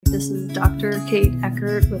This is Dr. Kate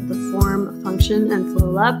Eckert with the Form, Function, and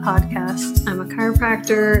Flow Lab podcast. I'm a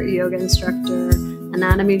chiropractor, yoga instructor,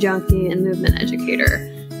 anatomy junkie, and movement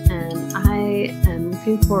educator. And I am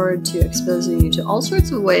looking forward to exposing you to all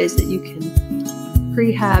sorts of ways that you can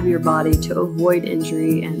prehab your body to avoid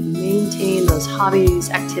injury and maintain those hobbies,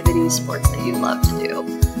 activities, sports that you love to do.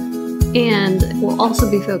 And we'll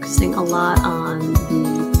also be focusing a lot on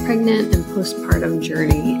the pregnant and postpartum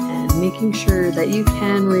journey and making sure that you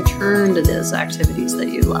can return to those activities that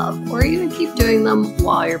you love or even keep doing them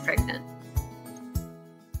while you're pregnant.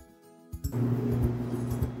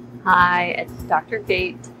 Hi, it's Dr.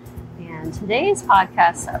 Kate. And today's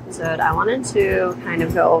podcast episode, I wanted to kind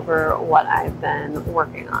of go over what I've been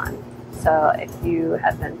working on. So if you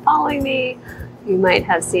have been following me, you might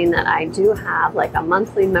have seen that I do have like a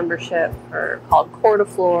monthly membership called Core to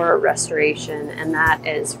Floor Restoration, and that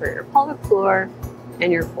is for your pelvic floor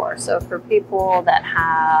and your core. So for people that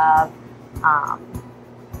have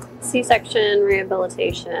C-section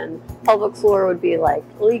rehabilitation, pelvic floor would be like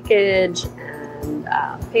leakage and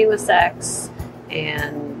pain with sex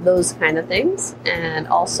and those kind of things. And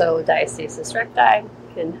also diastasis recti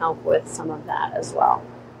can help with some of that as well.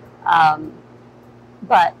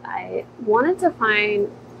 But I wanted to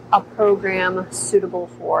find a program suitable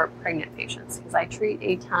for pregnant patients because I treat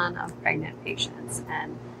a ton of pregnant patients.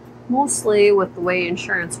 And mostly with the way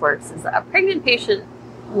insurance works is that a pregnant patient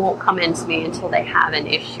won't come into me until they have an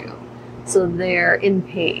issue. So they're in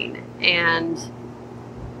pain. And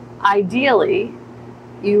ideally,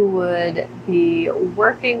 you would be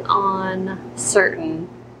working on certain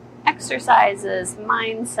exercises,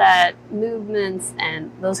 mindset, movements,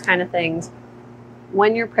 and those kind of things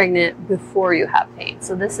when you're pregnant before you have pain.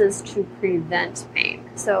 So this is to prevent pain.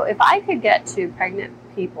 So if I could get to pregnant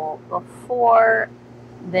people before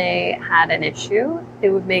they had an issue,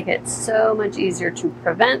 it would make it so much easier to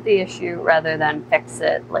prevent the issue rather than fix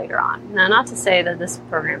it later on. Now, not to say that this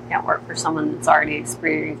program can't work for someone that's already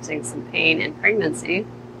experiencing some pain in pregnancy.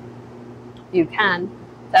 You can,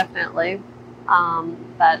 definitely.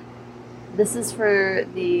 But this is for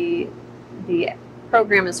the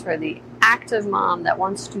program is for the active mom that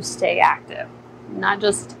wants to stay active, not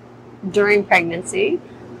just during pregnancy,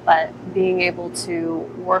 but being able to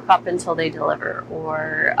work up until they deliver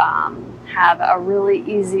or have a really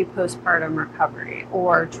easy postpartum recovery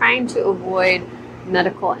or trying to avoid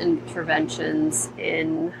medical interventions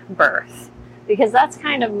in birth, because that's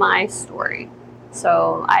kind of my story.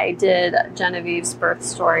 So I did Genevieve's birth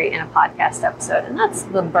story in a podcast episode, and that's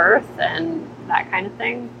the birth and that kind of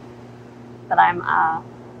thing. But I'm a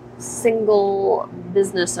single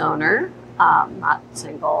business owner, not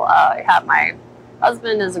single. I have my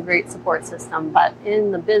husband is a great support system, but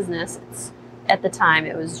in the business, at the time,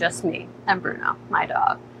 it was just me and Bruno, my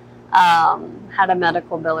dog. Had a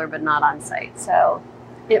medical biller, but not on site. So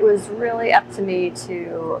it was really up to me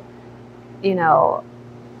to,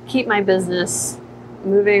 keep my business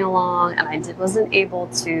moving along, and I wasn't able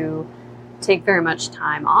to take very much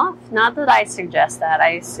time off. Not that I suggest that.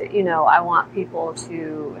 I want people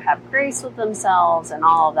to have grace with themselves and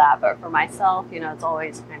all of that, but for myself, it's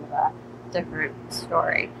always kind of a different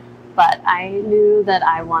story. But I knew that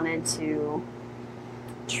I wanted to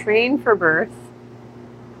train for birth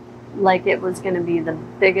like it was going to be the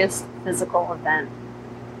biggest physical event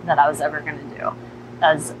that I was ever going to do.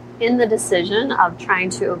 As in the decision of trying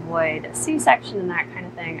to avoid a C-section and that kind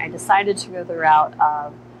of thing, I decided to go the route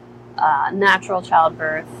of natural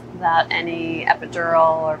childbirth without any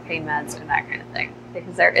epidural or pain meds or that kind of thing,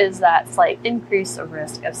 because there is that slight increase of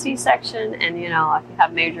risk of C-section, and if you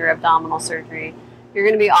have major abdominal surgery, you're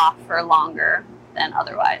going to be off for longer than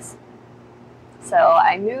otherwise. So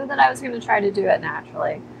I knew that I was going to try to do it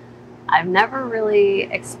naturally. I've never really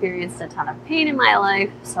experienced a ton of pain in my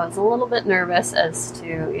life, so I was a little bit nervous as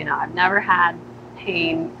to, I've never had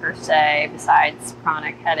pain per se besides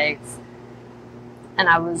chronic headaches. And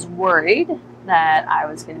I was worried that I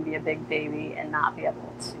was going to be a big baby and not be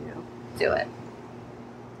able to do it.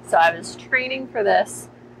 So I was training for this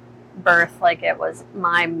birth like it was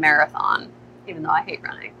my marathon, even though I hate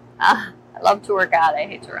running. I love to work out. I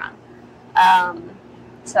hate to run.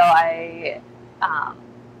 So I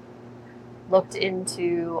looked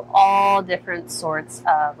into all different sorts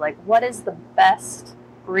of what is the best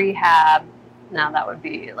rehab. Now that would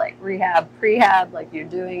be like rehab, prehab, like you're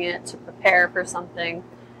doing it to prepare for something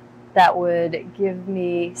that would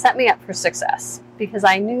set me up for success, because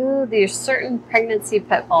I knew there's certain pregnancy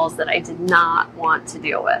pitfalls that I did not want to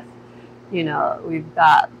deal with. We've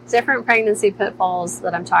got different pregnancy pitfalls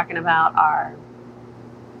that I'm talking about are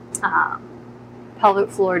pelvic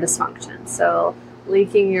floor dysfunction. So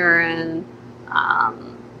leaking urine,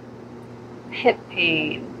 hip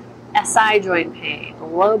pain, SI joint pain,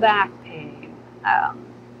 low back pain,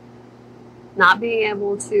 not being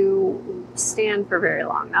able to stand for very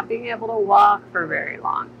long, not being able to walk for very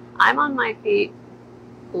long. I'm on my feet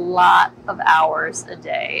a lot of hours a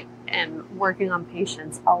day and working on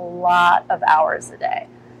patients a lot of hours a day.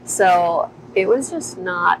 So it was just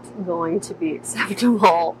not going to be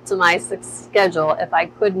acceptable to my schedule if I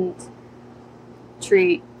couldn't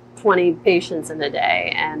treat 20 patients in a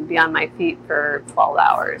day and be on my feet for 12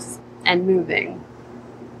 hours and moving.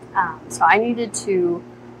 So I needed to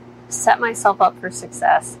set myself up for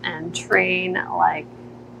success and train like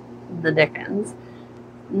the dickens.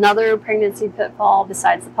 Another pregnancy pitfall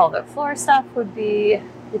besides the pelvic floor stuff would be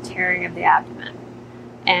the tearing of the abdomen.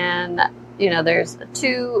 And, there's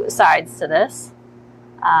two sides to this.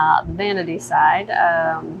 The vanity side,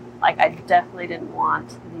 I definitely didn't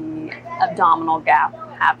want the abdominal gap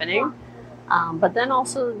happening. But then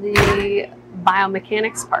also the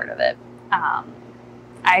biomechanics part of it.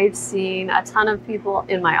 I've seen a ton of people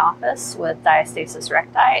in my office with diastasis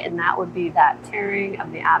recti, and that would be that tearing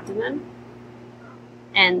of the abdomen.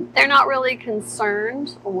 And they're not really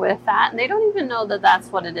concerned with that, and they don't even know that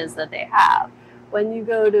that's what it is that they have. When you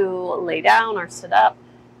go to lay down or sit up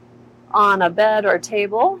on a bed or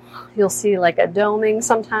table, you'll see like a doming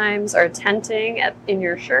sometimes or tenting in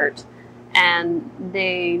your shirt, and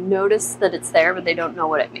they notice that it's there, but they don't know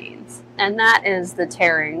what it means. And that is the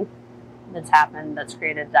tearing that's happened that's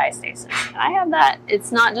created diastasis. And I have that.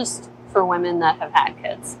 It's not just for women that have had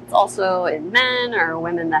kids. It's also in men or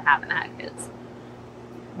women that haven't had kids.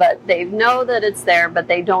 But they know that it's there, but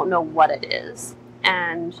they don't know what it is.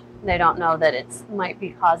 And they don't know that it might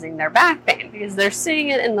be causing their back pain because they're seeing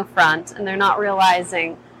it in the front and they're not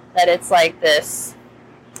realizing that it's like this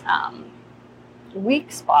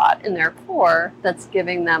weak spot in their core that's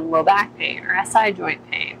giving them low back pain or SI joint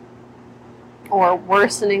pain or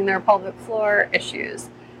worsening their pelvic floor issues.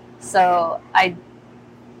 So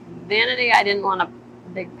vanity, I didn't want a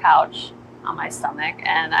big pouch on my stomach,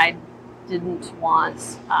 and I didn't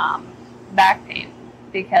want back pain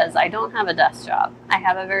because I don't have a desk job. I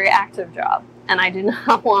have a very active job, and I do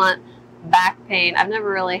not want back pain. I've never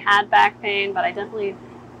really had back pain, but I definitely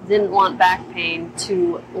didn't want back pain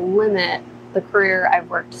to limit the career I've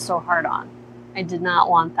worked so hard on. I did not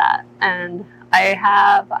want that. And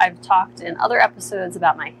I've talked in other episodes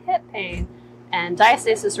about my hip pain, and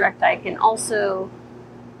diastasis recti can also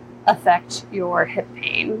affect your hip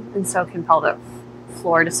pain, and so can pelvic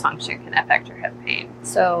floor dysfunction can affect your hip pain.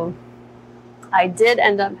 So I did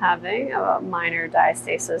end up having a minor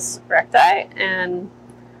diastasis recti and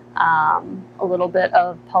a little bit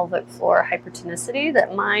of pelvic floor hypertonicity.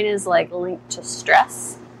 That mine is like linked to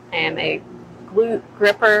stress. I am a glute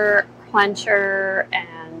gripper, clencher,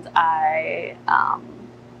 and I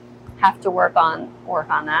have to work on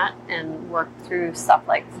that and work through stuff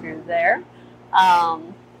like through there.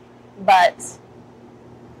 But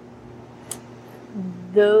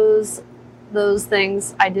those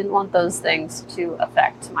things, I didn't want those things to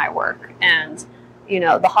affect my work and,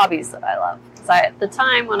 the hobbies that I love. Because at the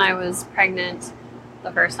time when I was pregnant,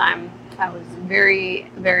 the first time, I was very,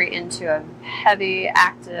 very into a heavy,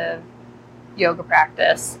 active yoga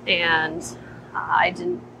practice, and I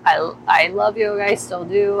love yoga, I still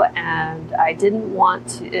do, and I didn't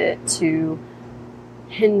want it to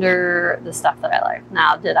hinder the stuff that I like.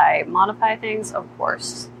 Now, did I modify things? Of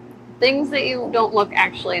course. Things that you don't look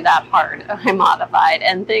actually that hard, I modified,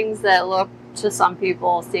 and things that look to some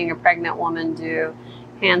people, seeing a pregnant woman do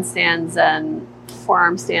handstands and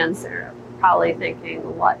forearm stands, they're probably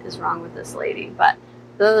thinking, what is wrong with this lady? But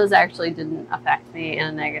those actually didn't affect me in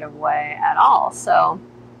a negative way at all. So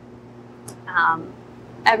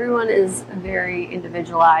everyone is very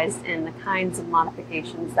individualized in the kinds of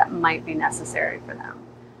modifications that might be necessary for them.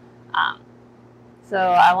 So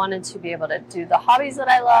I wanted to be able to do the hobbies that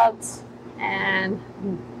I loved and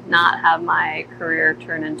not have my career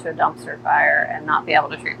turn into a dumpster fire and not be able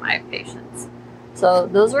to treat my patients. So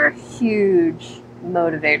those were huge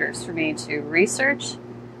motivators for me to research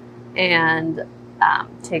and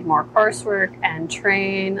take more coursework and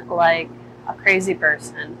train like a crazy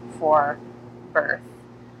person for birth.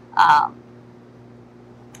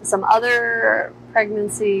 Some other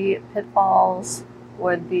pregnancy pitfalls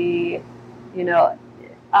would be,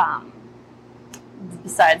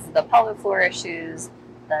 besides the pelvic floor issues,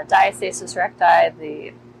 the diastasis recti,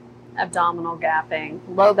 the abdominal gapping,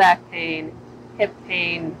 low back pain, hip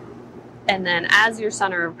pain, and then as your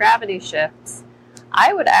center of gravity shifts,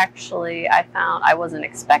 I found I wasn't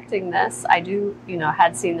expecting this. I do,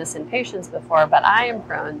 had seen this in patients before, but I am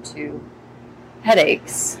prone to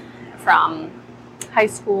headaches from high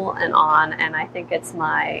school and on, and I think it's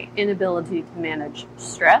my inability to manage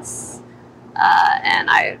stress, and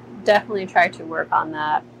I definitely try to work on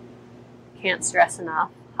that. Can't stress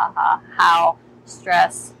enough, how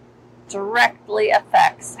stress directly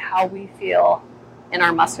affects how we feel in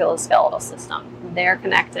our musculoskeletal system. They're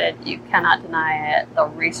connected. You cannot deny it. The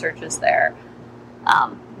research is there.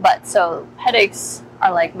 But so headaches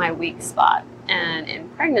are like my weak spot. And in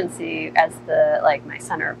pregnancy, as my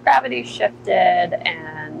center of gravity shifted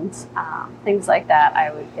and things like that,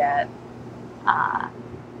 I would get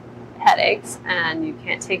headaches, and you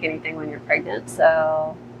can't take anything when you're pregnant.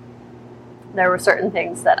 So there were certain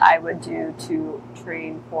things that I would do to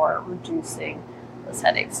train for reducing those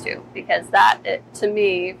headaches too, because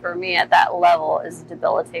for me at that level is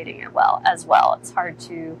debilitating as well. It's hard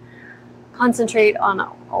to concentrate on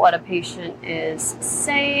what a patient is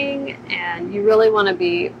saying, and you really want to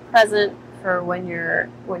be present for when you're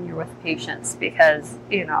with patients, because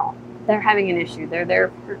they're having an issue. They're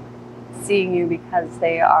there for seeing you because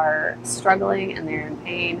they are struggling and they're in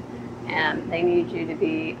pain, and they need you to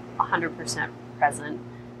be 100% present,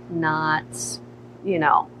 not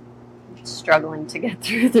struggling to get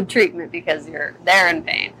through the treatment because they're in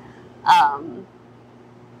pain.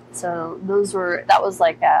 So that was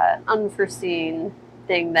like an unforeseen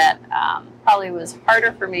thing that probably was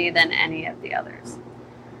harder for me than any of the others.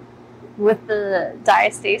 With the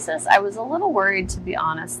diastasis, I was a little worried, to be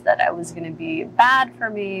honest, that it was going to be bad for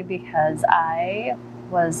me, because I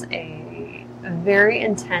was a very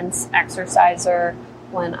intense exerciser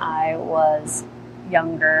when I was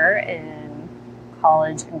younger in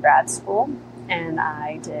college and grad school, and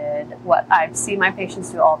I did what I see my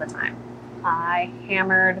patients do all the time. I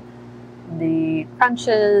hammered the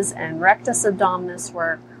crunches and rectus abdominis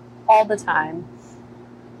work all the time,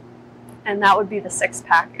 and that would be the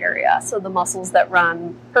six-pack area, so the muscles that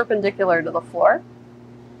run perpendicular to the floor.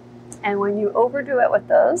 And when you overdo it with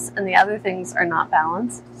those and the other things are not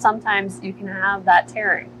balanced, sometimes you can have that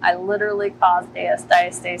tearing. I literally caused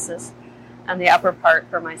diastasis on the upper part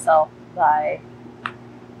for myself by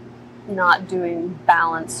not doing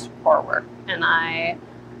balanced core work. And I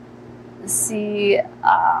see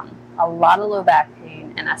a lot of low back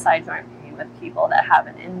pain and SI joint pain with people that have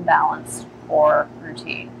an imbalanced core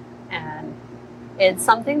routine. And it's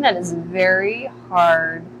something that is very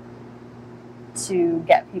hard to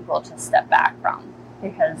get people to step back from,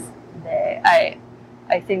 because I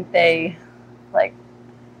think they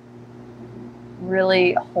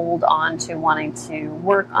really hold on to wanting to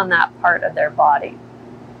work on that part of their body.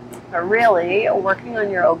 But really, working on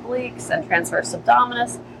your obliques and transverse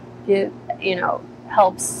abdominis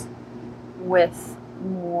helps with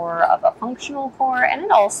more of a functional core, and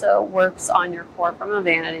it also works on your core from a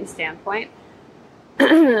vanity standpoint.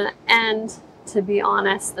 And to be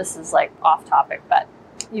honest, this is off topic, but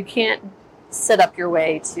you can't sit up your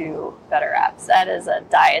way to better abs. That is a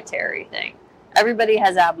dietary thing. Everybody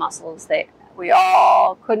has ab muscles. We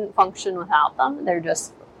all couldn't function without them. They're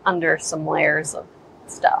just under some layers of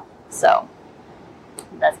stuff. So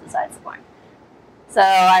that's besides the point. So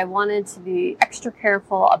I wanted to be extra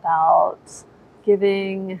careful about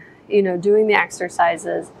doing the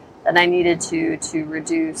exercises that I needed to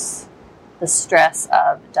reduce the stress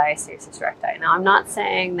of diastasis recti. Now, I'm not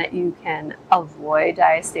saying that you can avoid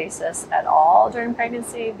diastasis at all during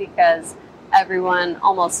pregnancy, because everyone,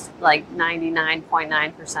 almost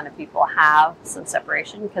 99.9% of people have some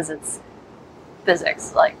separation, because it's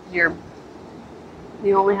physics.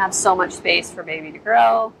 You only have so much space for baby to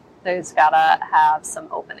grow. There's gotta have some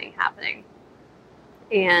opening happening.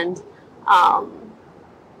 And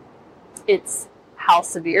it's how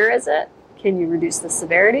severe is it? Can you reduce the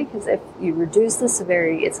severity? Because if you reduce the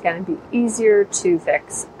severity, it's going to be easier to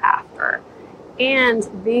fix after.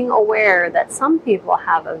 And being aware that some people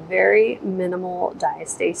have a very minimal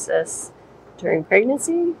diastasis during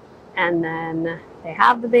pregnancy, and then they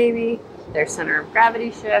have the baby, their center of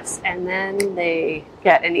gravity shifts, and then they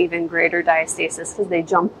get an even greater diastasis because they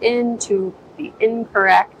jump into the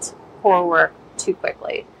incorrect core work too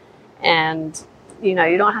quickly. And you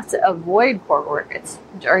don't have to avoid core work. It's,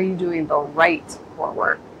 are you doing the right core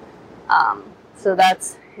work? So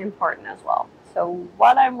that's important as well. So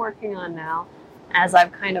what I'm working on now, as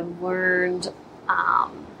I've kind of learned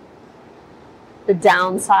the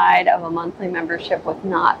downside of a monthly membership with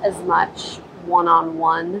not as much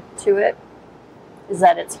one-on-one to it, is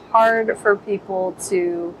that it's hard for people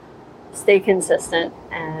to stay consistent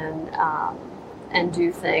and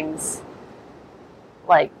do things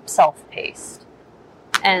self-paced.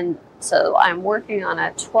 And so I'm working on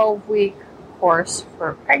a 12-week course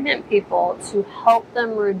for pregnant people to help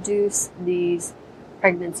them reduce these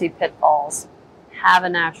pregnancy pitfalls, have a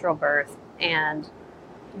natural birth and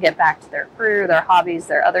get back to their career, their hobbies,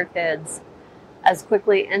 their other kids as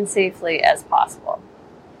quickly and safely as possible.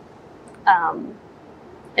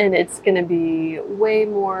 And it's going to be way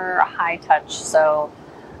more high touch. So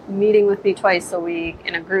meeting with me twice a week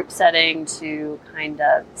in a group setting to kind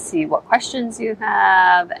of see what questions you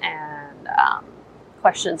have, and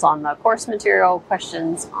questions on the course material,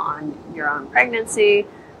 questions on your own pregnancy.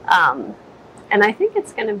 And I think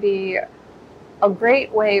it's going to be a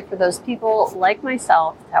great way for those people like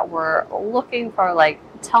myself that were looking for, like,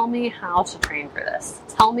 tell me how to train for this.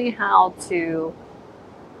 Tell me how to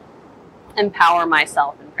empower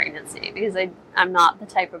myself in pregnancy, because I'm not the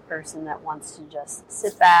type of person that wants to just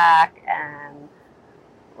sit back and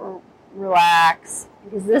relax,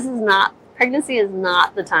 because pregnancy is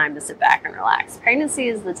not the time to sit back and relax. Pregnancy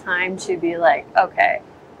is the time to be like, okay,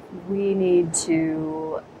 we need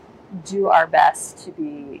to do our best to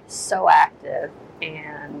be so active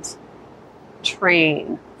and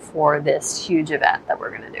train for this huge event that we're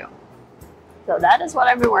going to do. So that is what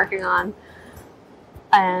I've been working on,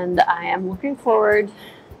 and I am looking forward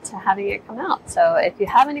to having it come out. So if you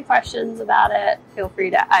have any questions about it, feel free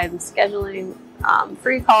to, I'm scheduling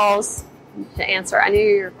free calls to answer any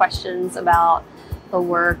of your questions about the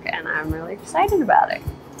work, and I'm really excited about it.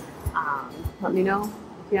 Let me know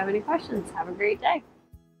if you have any questions. Have a great day.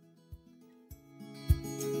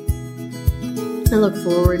 I look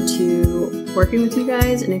forward to working with you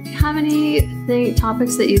guys, and if you have any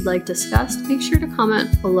topics that you'd like discussed, make sure to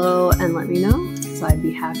comment below and let me know, so I'd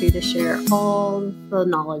be happy to share all the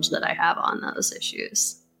knowledge that I have on those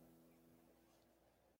issues.